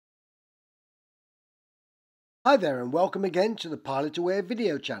Hi there and welcome again to the PilotAware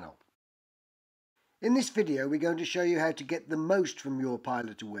video channel. In this video we're going to show you how to get the most from your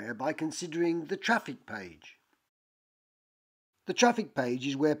PilotAware by considering the traffic page. The traffic page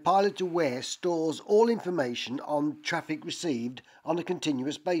is where PilotAware stores all information on traffic received on a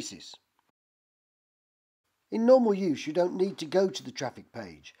continuous basis. In normal use you don't need to go to the traffic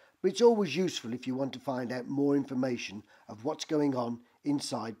page, but it's always useful if you want to find out more information of what's going on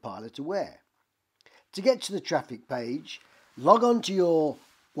inside PilotAware. To get to the traffic page, log on to your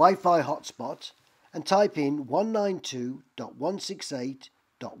Wi-Fi hotspot and type in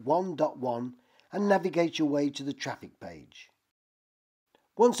 192.168.1.1 and navigate your way to the traffic page.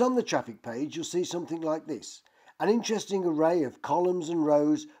 Once on the traffic page, you'll see something like this, an interesting array of columns and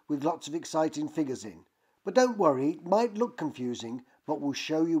rows with lots of exciting figures in. But don't worry, it might look confusing, but we'll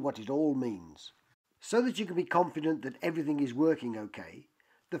show you what it all means. So that you can be confident that everything is working okay,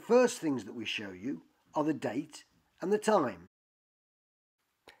 the first things that we show you are the date and the time.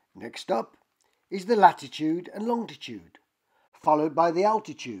 Next up is the latitude and longitude, followed by the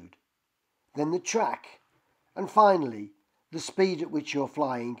altitude, then the track, and finally the speed at which you're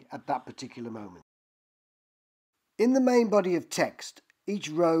flying at that particular moment. In the main body of text, each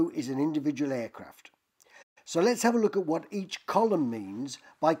row is an individual aircraft. So let's have a look at what each column means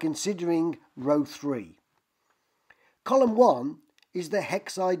by considering row 3. Column 1 is the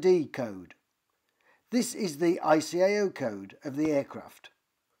hex ID code. This is the ICAO code of the aircraft.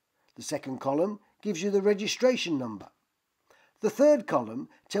 The second column gives you the registration number. The third column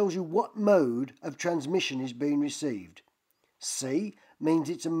tells you what mode of transmission is being received. C means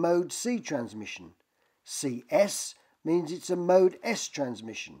it's a mode C transmission. CS means it's a mode S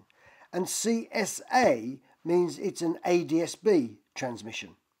transmission. And CSA means it's an ADSB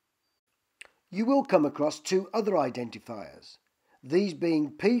transmission. You will come across two other identifiers, these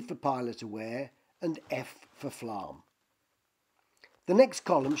being P for PilotAware and F for FLARM. The next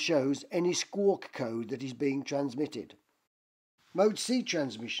column shows any Squawk code that is being transmitted. Mode C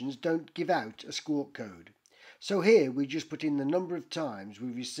transmissions don't give out a Squawk code, so here we just put in the number of times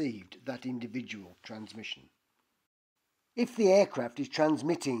we received that individual transmission. If the aircraft is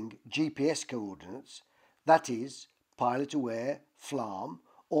transmitting GPS coordinates, that is PilotAware, FLARM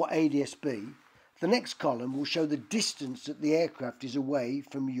or ADSB, the next column will show the distance that the aircraft is away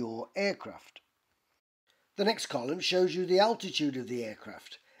from your aircraft. The next column shows you the altitude of the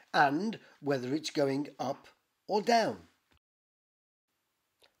aircraft and whether it's going up or down.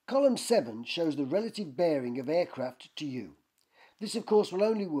 Column 7 shows the relative bearing of aircraft to you. This of course will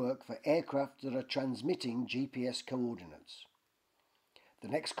only work for aircraft that are transmitting GPS coordinates. The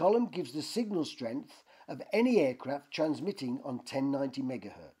next column gives the signal strength of any aircraft transmitting on 1090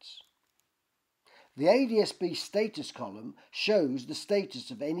 MHz. The Adsp Status column shows the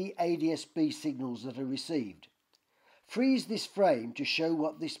status of any Adsp signals that are received. Freeze this frame to show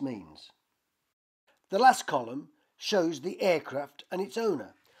what this means. The last column shows the aircraft and its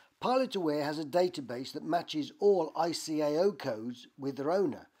owner. PilotAware has a database that matches all ICAO codes with their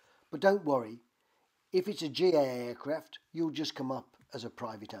owner, but don't worry, if it's a GA aircraft, you'll just come up as a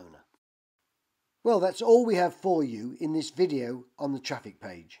private owner. Well, that's all we have for you in this video on the traffic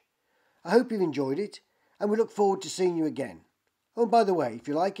page. I hope you've enjoyed it, and we look forward to seeing you again. Oh, and by the way, if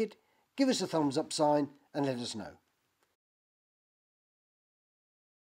you like it, give us a thumbs up sign and let us know.